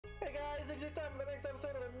It's time for the next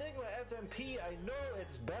episode of Enigma SMP. I know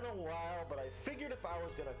it's been a while, but I figured if I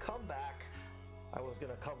was gonna come back, I was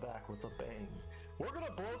gonna come back with a bang. We're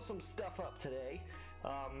gonna blow some stuff up today.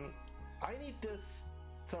 I need this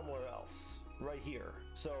somewhere else, right here.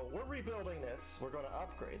 So we're rebuilding this. We're gonna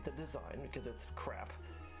upgrade the design because it's crap.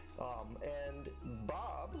 And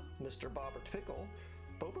Bob, Mr. Bobbert Pickle,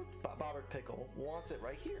 wants it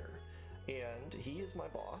right here. And he is my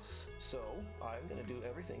boss, so I'm going to do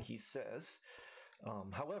everything he says.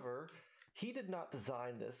 However, he did not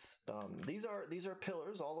design this. These are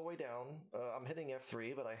pillars all the way down. I'm hitting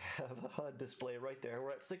F3, but I have a HUD display right there.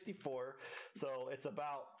 We're at 64, so it's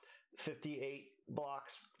about 58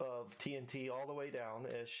 blocks of TNT all the way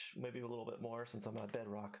down-ish, maybe a little bit more since I'm at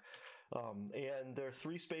bedrock. And they're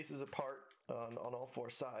 3 spaces apart on all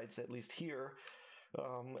 4 sides, at least here.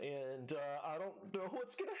 I don't know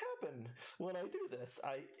what's gonna happen when I do this.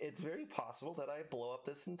 It's very possible that I blow up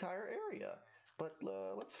this entire area, but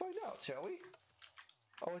let's find out, shall we?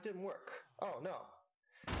 Oh, it didn't work. Oh no.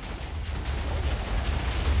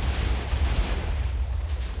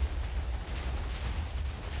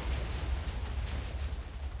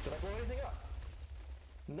 Did I blow anything up?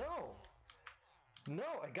 No.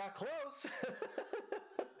 No, I got close.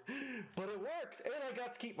 But it worked, and I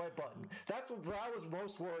got to keep my button. That's what I was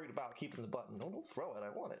most worried about, keeping the button. No, don't throw it. I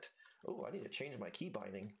want it. Oh, I need to change my key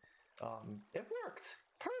binding. It worked.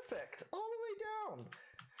 Perfect. All the way down.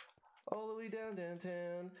 All the way down,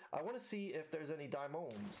 downtown. I want to see if there's any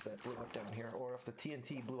diamonds that blew up down here, or if the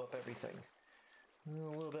TNT blew up everything. A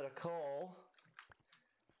little bit of coal.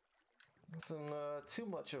 Nothing too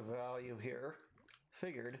much of value here.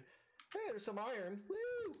 Figured. Hey, there's some iron.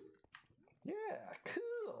 Woo! Yeah,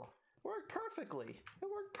 cool. Worked perfectly. It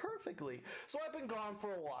worked perfectly. So I've been gone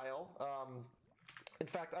for a while. In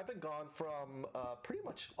fact, I've been gone from pretty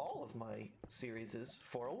much all of my series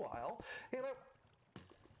for a while. And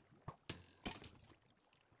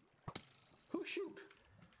Who shoot?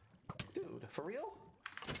 Dude, for real?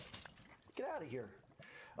 Get out of here.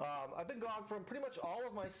 I've been gone from pretty much all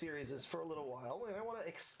of my series for a little while, and I want to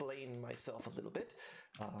explain myself a little bit,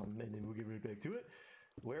 and then we'll get right back to it.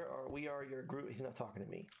 We are your group. He's not talking to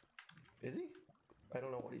me. Is he? I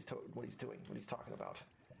don't know what he's doing, what he's talking about.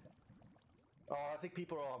 Oh, I think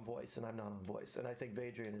people are on voice, and I'm not on voice. And I think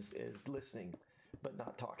Vadrian is listening, but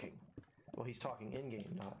not talking. Well, he's talking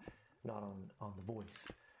in-game, not on the voice.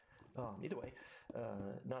 Either way,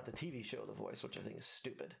 not the TV show The Voice, which I think is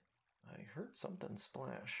stupid. I heard something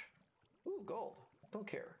splash. Ooh, gold. Don't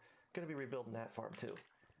care. Gonna be rebuilding that farm, too.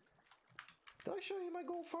 Did I show you my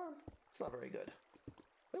gold farm? It's not very good.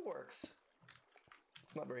 It works.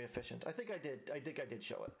 It's not very efficient. I think I did. I did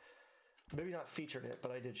show it. Maybe not featured it,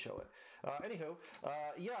 but I did show it. Anywho,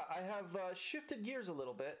 yeah, I have shifted gears a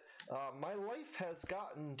little bit. My life has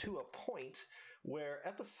gotten to a point where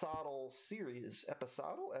episodal series is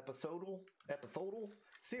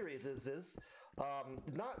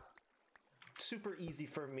not super easy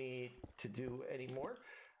for me to do anymore.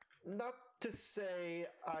 Not to say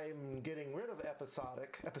I'm getting rid of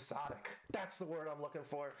episodic. That's the word I'm looking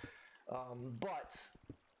for. But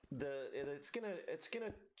it's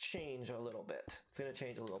gonna change a little bit. It's gonna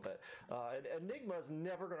change a little bit. Enigma's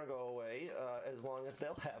never gonna go away as long as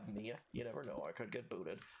they'll have me. You never know. I could get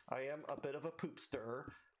booted. I am a bit of a poop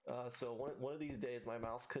stirrer, so one of these days my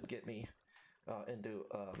mouth could get me into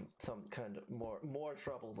some kind of more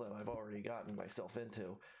trouble than I've already gotten myself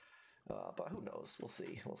into. But who knows? We'll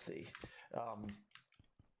see. We'll see.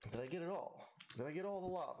 Did I get it all? Did I get all the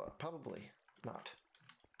lava? Probably not.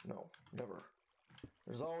 No, never.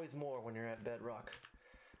 There's always more when you're at bedrock.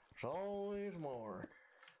 There's always more.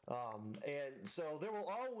 And so there will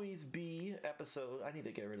always be episodes. I need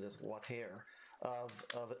to get rid of this water of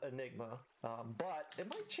Enigma. But it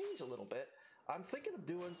might change a little bit. I'm thinking of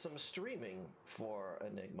doing some streaming for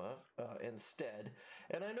Enigma instead.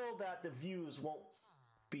 And I know that the views won't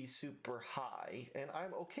be super high, and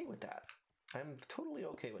I'm okay with that. I'm totally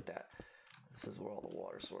okay with that. This is where all the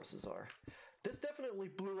water sources are. This definitely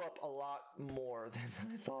blew up a lot more than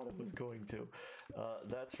I thought it was going to.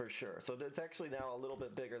 That's for sure. So it's actually now a little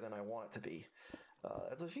bit bigger than I want it to be.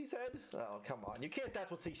 That's what she said? Oh, come on. You can't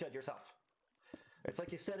that's what she said yourself. It's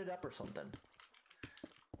like you set it up or something.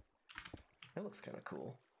 That looks kind of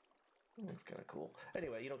cool. That looks kind of cool.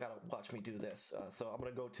 Anyway, you don't gotta watch me do this. So I'm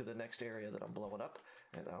gonna go to the next area that I'm blowing up,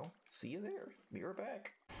 and I'll see you there. Be right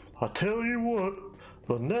back. I tell you what,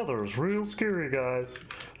 the Nether is real scary, guys.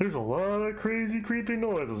 There's a lot of crazy, creepy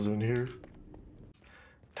noises in here.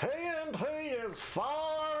 TNT as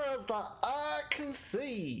far as the eye can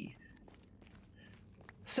see.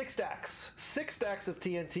 6 stacks. 6 stacks of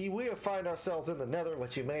TNT. We find ourselves in the nether,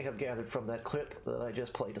 which you may have gathered from that clip that I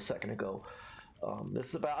just played a second ago. This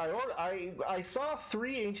is about... I saw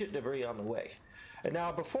 3 ancient debris on the way. And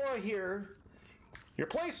now, before I hear... You're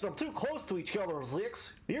placing them too close to each other,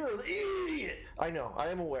 Zix. You're an idiot. I know. I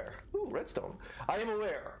am aware. Ooh, redstone. I am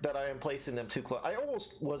aware that I am placing them too close. I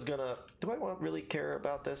almost was gonna... Do I really care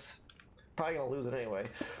about this? Probably gonna lose it anyway.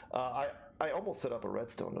 I almost set up a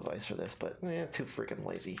redstone device for this, but too freaking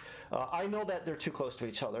lazy. I know that they're too close to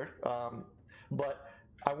each other, but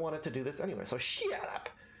I wanted to do this anyway. So shut up.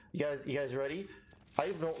 You guys ready?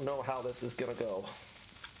 I don't know how this is gonna go.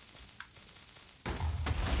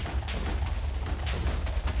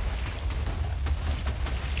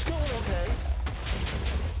 Okay.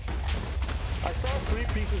 I saw 3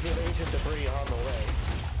 pieces of ancient debris on the way,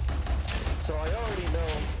 so I already know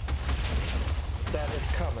that it's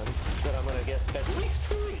coming, that I'm gonna get at least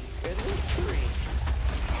 3,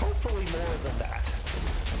 hopefully more than that.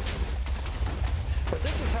 But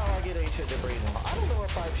this is how I get ancient debris now. I don't know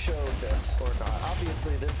if I've showed this or not.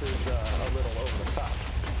 Obviously this is a little over the top.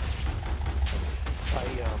 I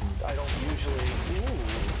don't usually,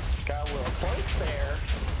 got a little close there.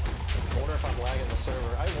 I wonder if I'm lagging the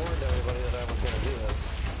server. I warned everybody that I was going to do this.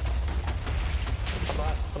 Am I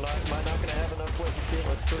not going to have enough flint and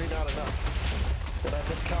steel? Is 3 not enough? Then I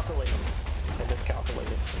miscalculated.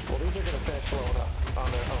 Well, these are going to finish blowing up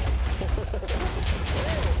on their own.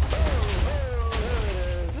 There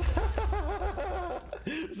it is.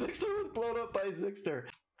 Zixter was blown up by Zixter.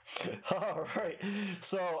 All right,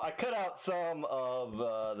 so I cut out some of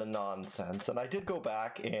the nonsense, and I did go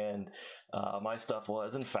back, and my stuff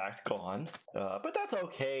was in fact gone, but that's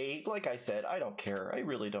okay. Like I said, I don't care. I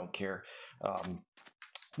really don't care.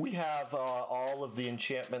 We have all of the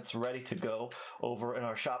enchantments ready to go over in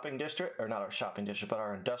our shopping district, or not our shopping district, but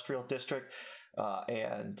our industrial district,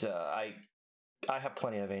 and I have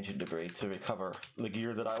plenty of ancient debris to recover the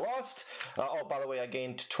gear that I lost. Oh, by the way, I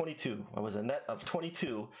gained 22. I was a net of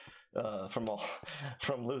 22 from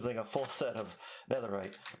losing a full set of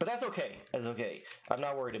netherite. But that's okay. That's okay. I'm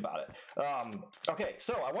not worried about it. Okay,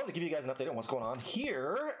 so I wanted to give you guys an update on what's going on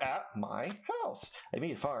here at my house. I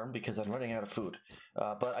made a farm because I'm running out of food.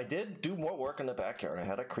 But I did do more work in the backyard. I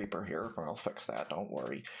had a creeper here. I'll fix that. Don't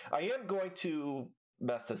worry. I am going to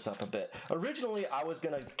mess this up a bit. Originally, I was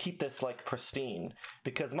going to keep this like pristine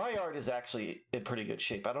because my yard is actually in pretty good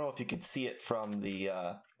shape. I don't know if you could see it from the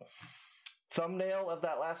thumbnail of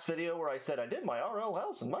that last video where I said I did my RL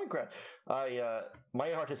house in Minecraft. My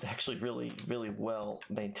yard is actually really, really well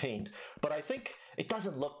maintained, but I think it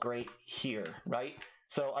doesn't look great here, right?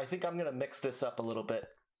 So I think I'm going to mix this up a little bit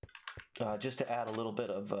just to add a little bit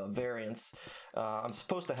of variance. I'm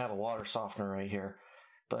supposed to have a water softener right here,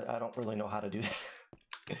 but I don't really know how to do that.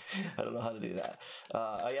 I don't know how to do that.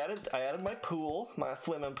 I added my pool, my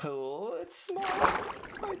swimming pool. It's small.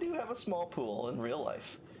 I do have a small pool in real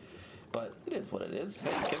life, but it is what it is.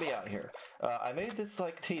 Hey, get me out of here. I made this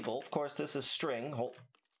like table. Of course, this is string.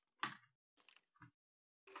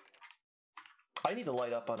 I need to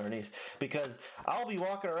light up underneath because I'll be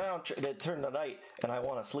walking around to turn the night and I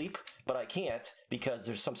want to sleep, but I can't because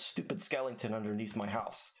there's some stupid skeleton underneath my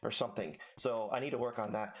house or something. So I need to work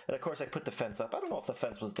on that. And of course I put the fence up. I don't know if the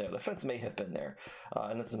fence was there. The fence may have been there.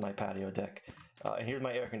 And this is my patio deck. And here's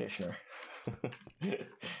my air conditioner. It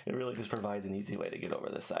really just provides an easy way to get over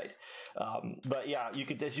this side. But yeah,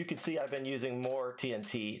 as you can see, I've been using more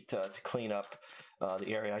TNT to clean up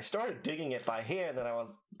the area. I started digging it by hand and oh,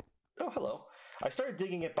 hello. I started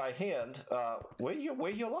digging it by hand. Where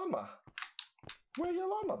your llama? Where your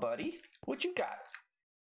llama, buddy? What you got?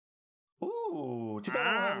 Ooh, too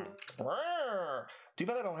bad I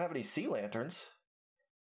don't have any sea lanterns.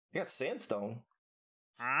 I got sandstone.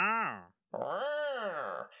 I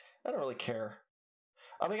don't really care.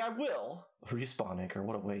 I mean, I will. Respawn anchor,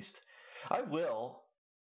 what a waste. I will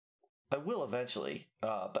eventually.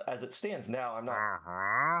 But as it stands now, I'm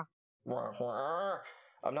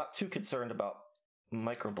not too concerned about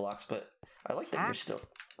micro blocks, but I like that you're still...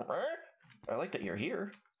 I like that you're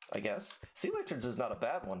here, I guess. Sea lanterns is not a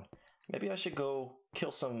bad one. Maybe I should go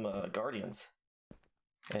kill some guardians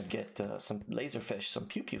and get some laserfish, some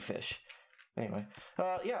pew-pew fish. Anyway,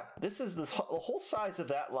 yeah, this is the whole size of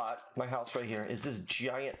that lot, my house right here, is this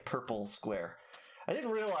giant purple square. I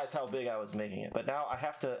didn't realize how big I was making it, but now I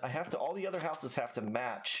have to, all the other houses have to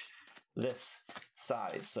match this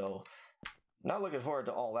size, so... Not looking forward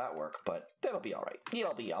to all that work, but that'll be all right.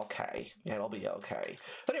 It'll be okay. It'll be okay.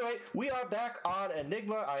 Anyway, we are back on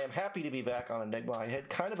Enigma. I am happy to be back on Enigma. I had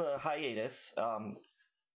kind of a hiatus,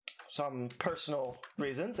 some personal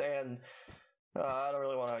reasons, and I don't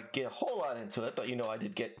really want to get a whole lot into it, but you know I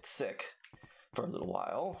did get sick for a little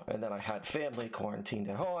while, and then I had family quarantined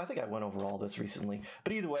at home. I think I went over all this recently.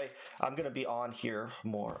 But either way, I'm going to be on here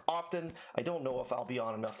more often. I don't know if I'll be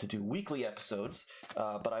on enough to do weekly episodes,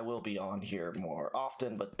 but I will be on here more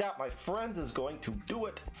often. But that, my friends, is going to do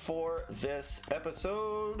it for this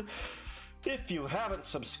episode. If you haven't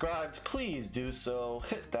subscribed, please do so.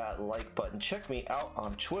 Hit that like button. Check me out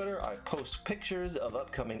on Twitter. I post pictures of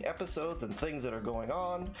upcoming episodes and things that are going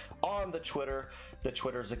on the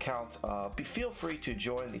Twitter's account. Feel free to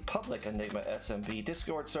join the public Enigma SMP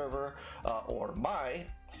Discord server or my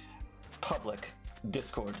public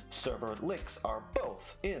Discord server. Links are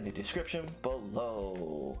both in the description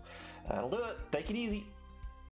below. That'll do it. Take it easy.